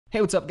Hey,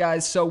 what's up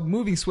guys? So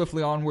moving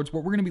swiftly onwards,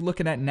 what we're going to be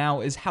looking at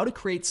now is how to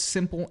create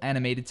simple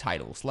animated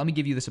titles. Let me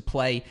give you this a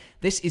play.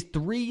 This is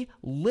 3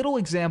 little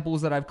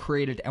examples that I've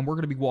created, and we're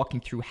going to be walking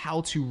through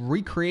how to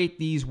recreate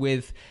these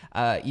with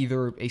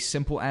either a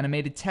simple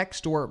animated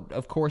text or,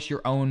 of course,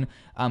 your own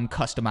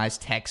customized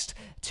text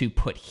to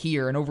put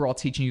here, and overall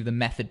teaching you the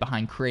method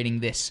behind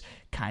creating this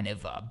kind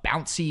of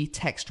bouncy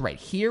text right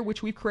here,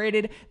 which we've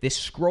created, this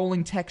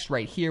scrolling text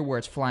right here where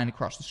it's flying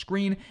across the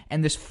screen,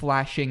 and this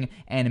flashing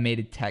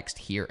animated text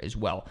here as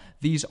well.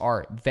 These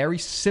are very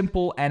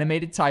simple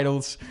animated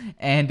titles,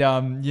 and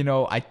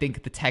I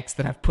think the text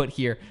that I've put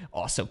here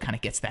also kind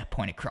of gets that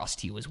point across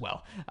to you as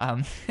well.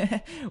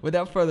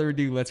 Without further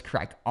ado, let's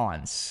crack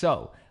on.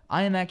 So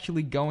I am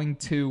actually going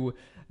to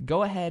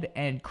go ahead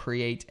and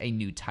create a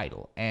new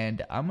title,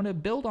 and I'm going to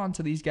build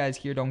onto these guys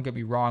here, don't get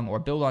me wrong, or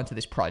build onto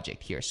this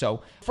project here.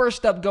 So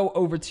first up, go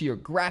over to your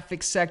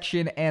graphics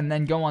section and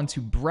then go on to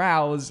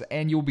browse,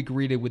 and you'll be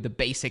greeted with the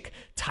basic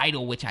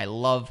title, which I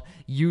love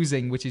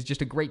using, which is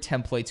just a great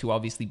template to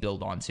obviously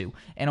build onto.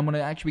 And I'm going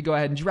to actually go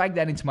ahead and drag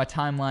that into my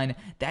timeline.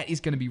 That is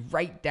going to be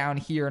right down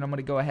here, and I'm going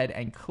to go ahead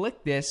and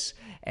click this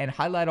and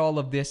highlight all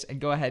of this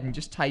and go ahead and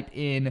just type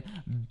in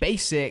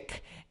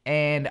basic.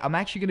 And I'm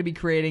actually going to be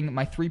creating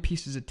my 3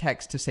 pieces of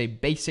text to say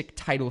basic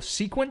title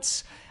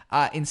sequence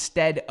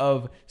instead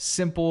of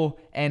simple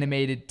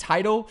animated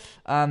title.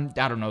 I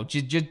don't know,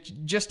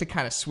 just to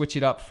kind of switch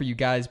it up for you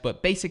guys,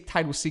 but basic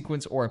title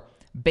sequence or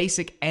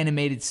basic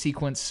animated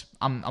sequence.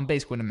 I'm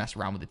basically going to mess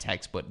around with the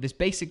text, but this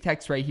basic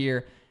text right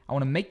here, I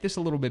want to make this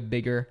a little bit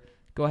bigger.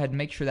 Go ahead and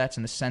make sure that's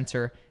in the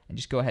center, and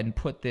just go ahead and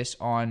put this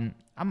on.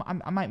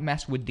 I might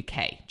mess with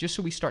decay, just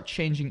so we start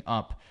changing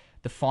up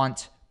the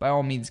font. By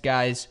all means,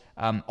 guys,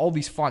 all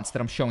these fonts that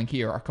I'm showing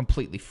here are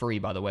completely free,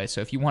 by the way. So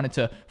if you wanted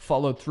to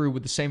follow through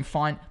with the same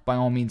font, by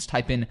all means,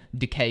 type in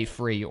Decay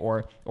free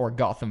or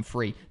Gotham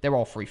free. They're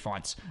all free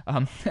fonts.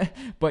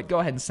 But go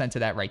ahead and center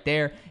that right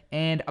there.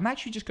 And I'm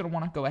actually just going to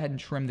want to go ahead and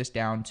trim this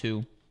down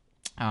to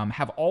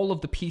have all of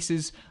the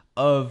pieces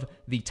of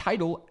the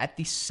title at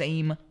the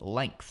same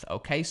length,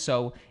 okay?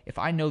 So if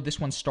I know this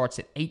one starts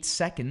at 8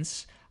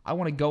 seconds, I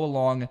want to go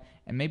along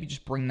and maybe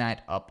just bring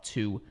that up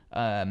to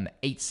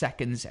 8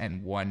 seconds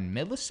and 1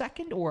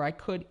 millisecond, or I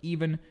could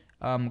even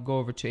go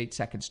over to 8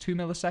 seconds, 2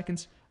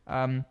 milliseconds.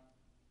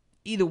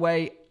 Either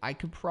way, I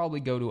could probably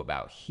go to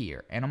about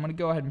here. And I'm going to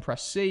go ahead and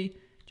press C.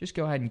 Just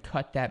go ahead and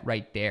cut that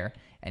right there.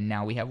 And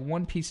now we have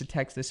one piece of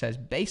text that says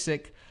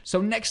basic.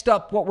 So next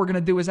up, what we're going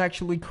to do is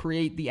actually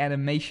create the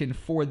animation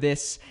for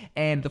this.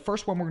 And the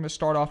first one we're going to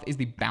start off is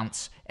the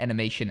bounce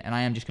animation. And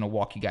I am just going to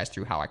walk you guys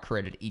through how I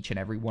created each and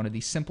every one of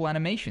these simple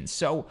animations.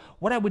 So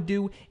what I would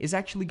do is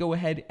actually go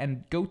ahead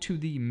and go to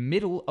the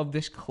middle of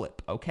this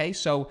clip. Okay,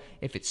 so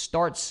if it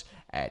starts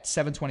at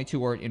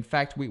 7:22, or in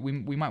fact, we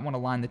might want to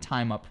line the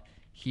time up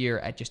here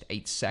at just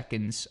 8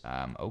 seconds.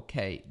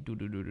 Okay,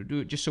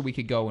 just so we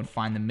could go and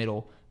find the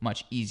middle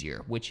much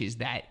easier, which is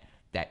that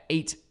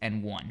 8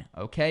 and 1,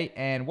 okay?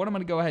 And what I'm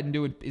going to go ahead and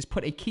do is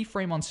put a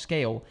keyframe on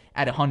scale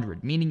at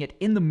 100, meaning it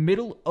in the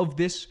middle of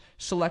this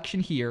selection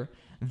here,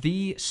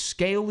 the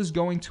scale is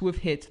going to have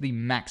hit the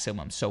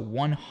maximum, so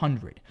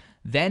 100.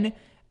 Then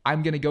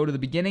I'm going to go to the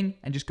beginning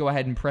and just go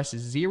ahead and press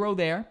 0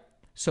 there.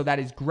 So that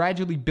is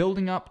gradually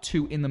building up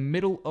to, in the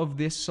middle of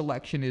this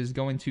selection, is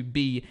going to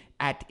be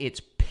at its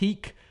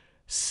peak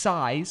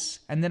size,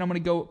 and then I'm going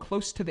to go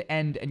close to the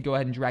end and go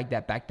ahead and drag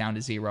that back down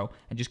to 0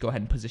 and just go ahead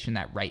and position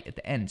that right at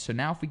the end. So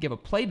now if we give a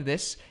play to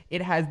this,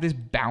 it has this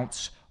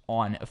bounce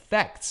on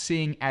effect,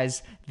 seeing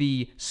as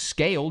the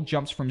scale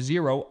jumps from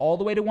 0 all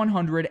the way to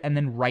 100 and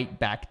then right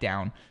back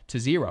down to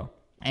 0.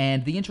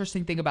 And the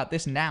interesting thing about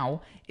this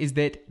now is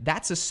that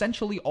that's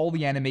essentially all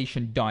the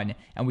animation done,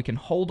 and we can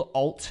hold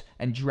Alt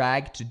and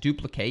drag to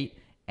duplicate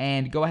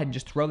and go ahead and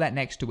just throw that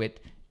next to it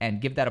and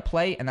give that a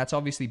play, and that's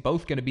obviously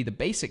both going to be the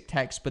basic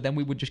text, but then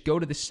we would just go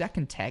to the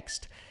second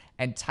text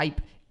and type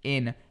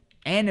in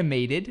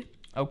animated.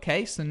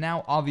 Okay, so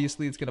now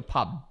obviously it's going to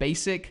pop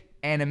basic,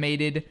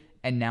 animated,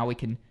 and now we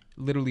can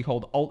literally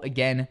hold Alt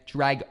again,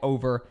 drag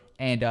over,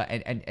 and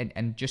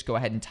just go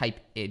ahead and type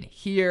in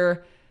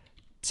here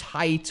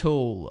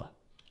title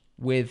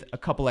with a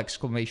couple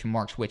exclamation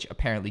marks, which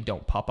apparently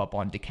don't pop up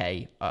on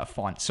Decay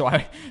font. So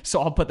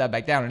I'll put that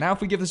back down. And now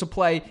if we give this a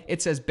play,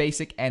 it says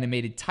basic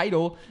animated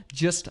title,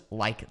 just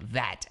like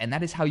that. And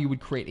that is how you would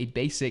create a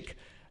basic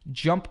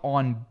jump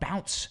on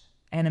bounce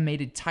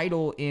animated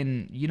title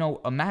in,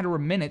 a matter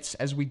of minutes,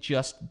 as we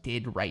just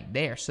did right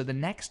there. So the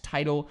next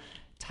title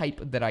type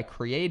that I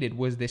created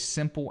was this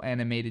simple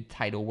animated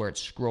title where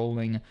it's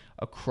scrolling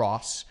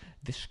across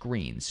the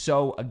screen.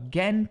 So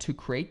again, to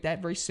create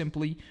that very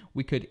simply,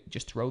 we could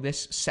just throw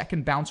this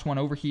second bounce one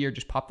over here,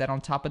 just pop that on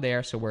top of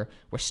there. So we're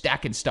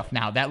stacking stuff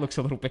now. That looks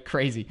a little bit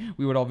crazy.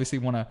 We would obviously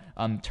want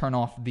to turn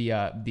off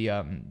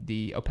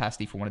the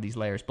opacity for one of these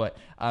layers. But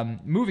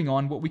moving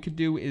on, what we could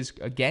do is,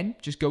 again,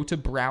 just go to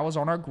browse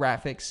on our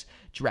graphics,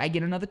 drag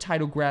in another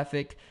title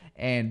graphic,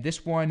 and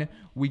this one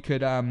we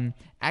could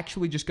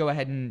actually just go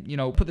ahead and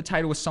put the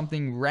title with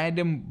something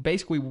random,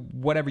 basically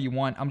whatever you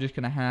want. I'm just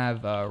gonna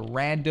have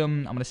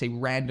random. I'm gonna say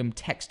random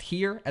text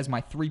here as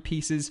my 3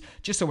 pieces,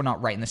 just so we're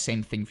not writing the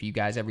same thing for you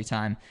guys every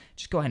time.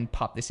 Just go ahead and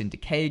pop this into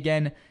K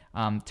again.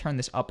 Turn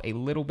this up a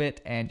little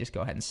bit and just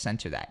go ahead and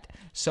center that.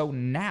 So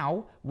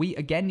now we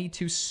again need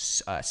to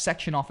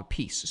section off a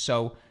piece.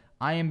 So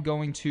I am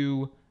going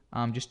to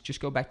just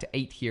go back to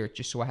 8 here,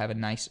 just so I have a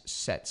nice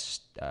set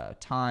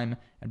time,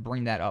 and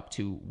bring that up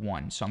to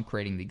 1. So I'm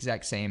creating the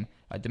exact same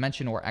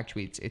dimension, or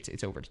actually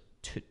it's over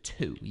to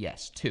 2.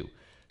 Yes, 2.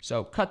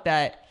 So cut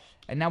that.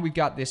 And now we've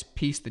got this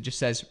piece that just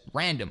says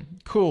random.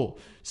 Cool.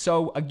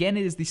 So again,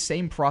 it is the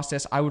same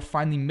process. I would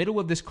find the middle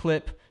of this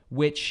clip,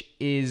 which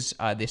is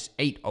this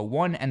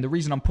 8:01, and the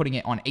reason I'm putting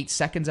it on 8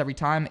 seconds every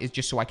time is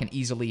just so I can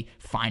easily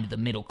find the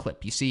middle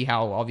clip. You see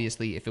how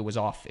obviously if it was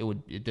off,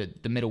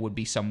 the middle would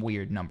be some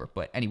weird number.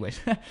 But anyways,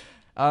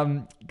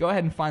 go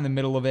ahead and find the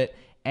middle of it.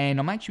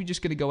 And I'm actually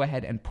just going to go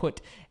ahead and put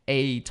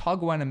a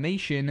toggle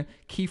animation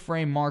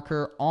keyframe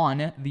marker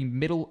on the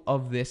middle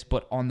of this,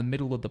 but on the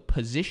middle of the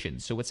position.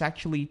 So it's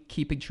actually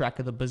keeping track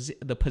of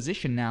the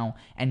position now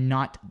and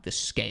not the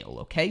scale,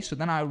 okay? So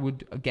then I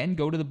would, again,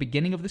 go to the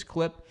beginning of this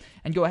clip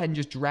and go ahead and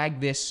just drag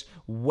this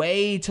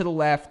way to the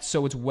left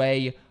so it's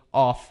way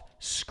off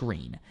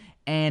screen.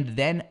 And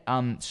then,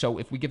 so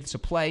if we give this a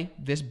play,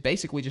 this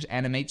basically just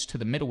animates to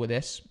the middle of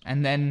this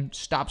and then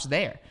stops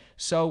there.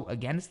 So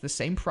again, it's the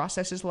same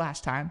process as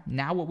last time.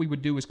 Now what we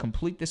would do is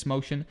complete this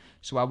motion.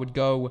 So I would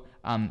go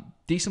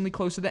decently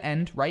close to the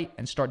end, right?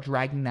 And start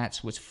dragging that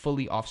so it's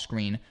fully off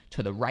screen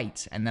to the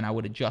right. And then I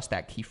would adjust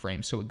that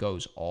keyframe so it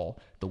goes all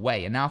the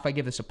way. And now if I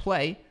give this a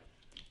play,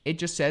 it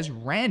just says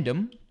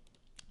random,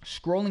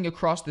 scrolling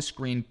across the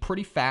screen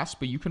pretty fast,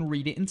 but you can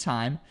read it in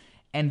time.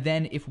 And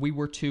then if we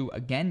were to,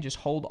 again, just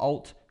hold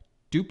Alt,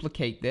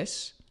 duplicate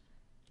this,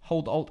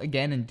 hold Alt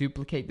again and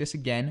duplicate this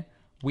again,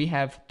 we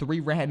have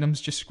 3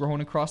 randoms just scrolling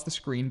across the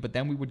screen, but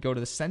then we would go to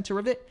the center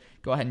of it,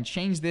 go ahead and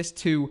change this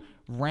to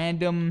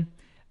random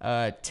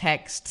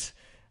text,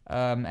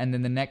 and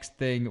then the next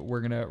thing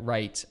we're going to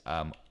write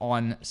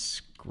on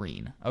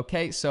screen.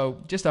 Okay,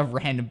 so just a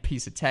random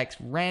piece of text,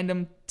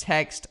 random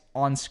text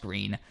on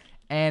screen.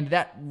 And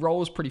that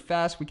rolls pretty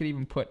fast. We could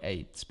even put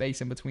a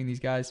space in between these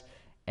guys.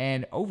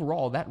 And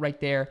overall, that right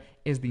there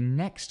is the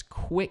next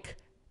quick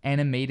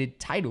animated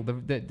title,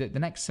 the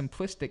next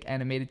simplistic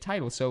animated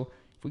title. So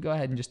if we go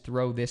ahead and just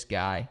throw this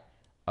guy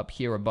up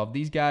here above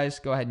these guys,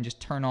 go ahead and just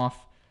turn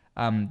off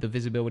the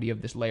visibility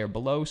of this layer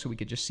below so we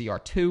could just see our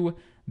 2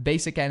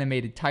 basic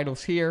animated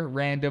titles here,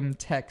 random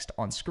text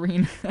on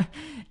screen.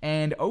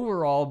 And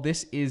overall,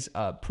 this is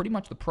pretty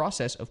much the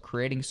process of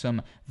creating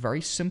some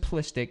very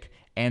simplistic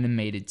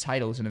animated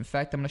titles. And in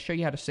fact, I'm going to show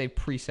you how to save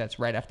presets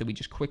right after we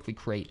just quickly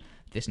create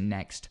this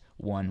next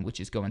one, which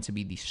is going to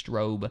be the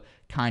strobe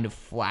kind of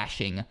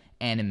flashing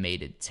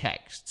animated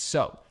text.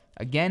 So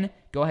again,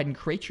 go ahead and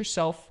create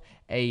yourself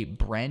a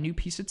brand new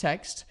piece of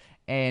text.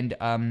 And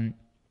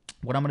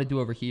what I'm going to do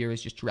over here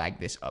is just drag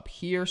this up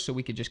here so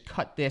we could just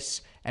cut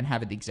this and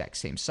have it the exact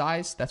same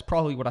size. That's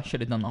probably what I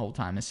should have done the whole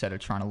time instead of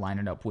trying to line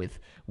it up with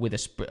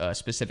a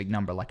specific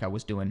number like I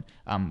was doing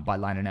by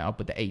lining it up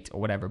with the 8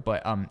 or whatever.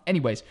 But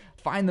anyways,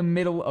 find the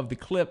middle of the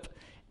clip.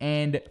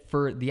 And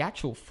for the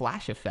actual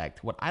flash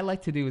effect, what I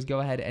like to do is go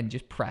ahead and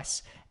just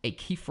press a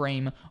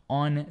keyframe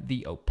on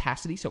the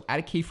opacity. So add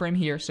a keyframe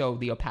here. So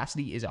the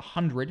opacity is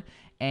 100.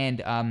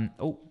 And,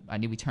 oh, I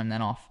need we turn that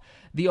off.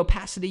 The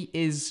opacity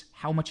is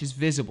how much is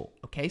visible,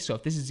 okay? So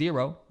if this is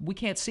 0, we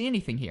can't see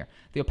anything here.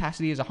 The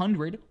opacity is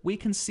 100, we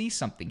can see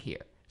something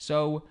here.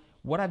 So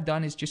what I've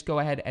done is just go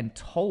ahead and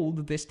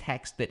told this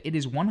text that it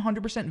is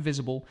 100%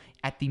 visible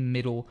at the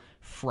middle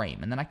frame.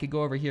 And then I could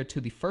go over here to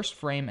the first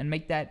frame and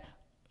make that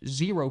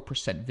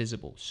 0%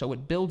 visible. So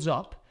it builds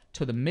up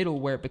to the middle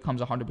where it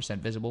becomes 100%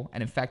 visible.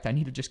 And in fact, I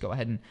need to just go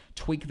ahead and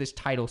tweak this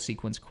title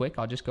sequence quick.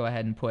 I'll just go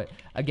ahead and put,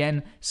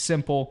 again,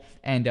 simple,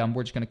 and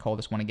we're just going to call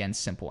this one again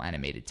simple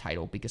animated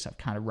title because I've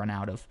kind of run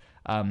out of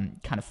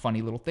kind of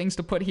funny little things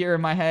to put here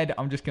in my head.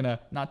 I'm just going to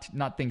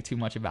not think too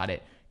much about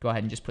it. Go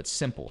ahead and just put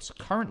simple. So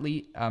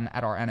currently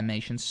at our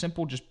animation,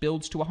 simple just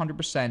builds to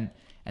 100%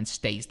 and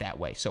stays that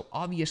way. So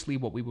obviously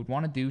what we would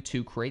want to do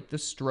to create the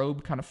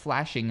strobe kind of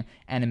flashing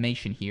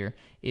animation here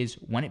is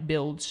when it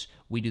builds,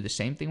 we do the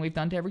same thing we've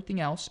done to everything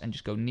else and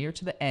just go near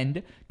to the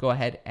end, go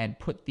ahead and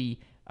put the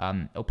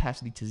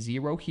opacity to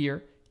 0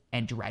 here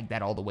and drag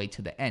that all the way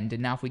to the end.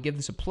 And now if we give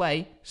this a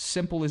play,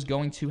 simple is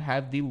going to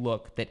have the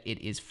look that it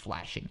is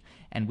flashing.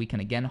 And we can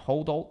again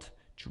hold Alt,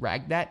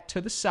 drag that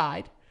to the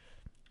side,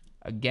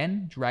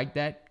 again, drag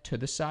that to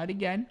the side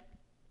again,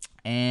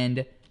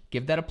 and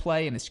give that a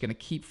play, and it's going to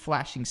keep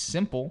flashing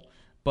simple.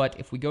 But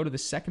if we go to the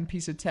second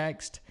piece of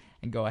text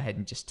and go ahead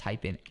and just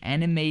type in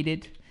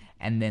animated,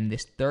 and then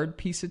this third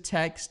piece of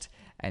text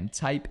and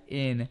type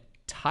in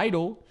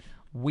title,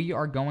 we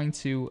are going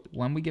to,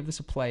 when we give this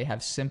a play,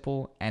 have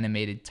simple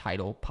animated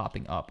title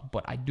popping up.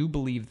 But I do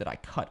believe that I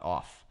cut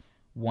off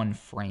 1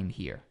 frame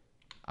here.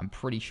 I'm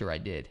pretty sure I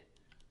did.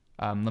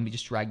 Let me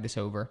just drag this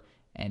over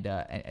and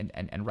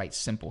write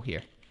simple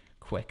here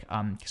quick,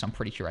 because I'm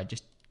pretty sure I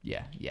just,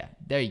 yeah,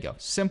 there you go.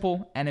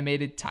 Simple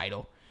animated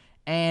title.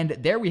 And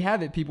there we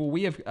have it, people.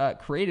 We have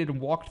created and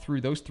walked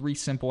through those 3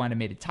 simple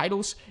animated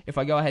titles. If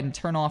I go ahead and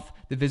turn off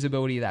the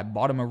visibility of that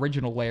bottom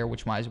original layer,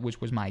 which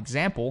was my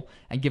example,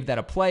 and give that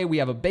a play, we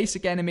have a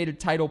basic animated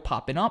title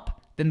popping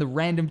up, then the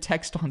random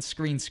text on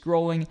screen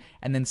scrolling,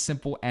 and then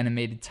simple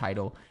animated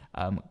title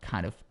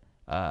kind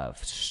of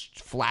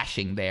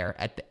flashing there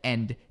at the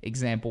end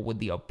example with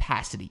the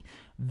opacity.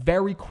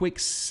 Very quick,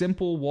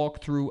 simple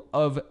walkthrough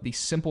of the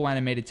simple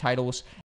animated titles.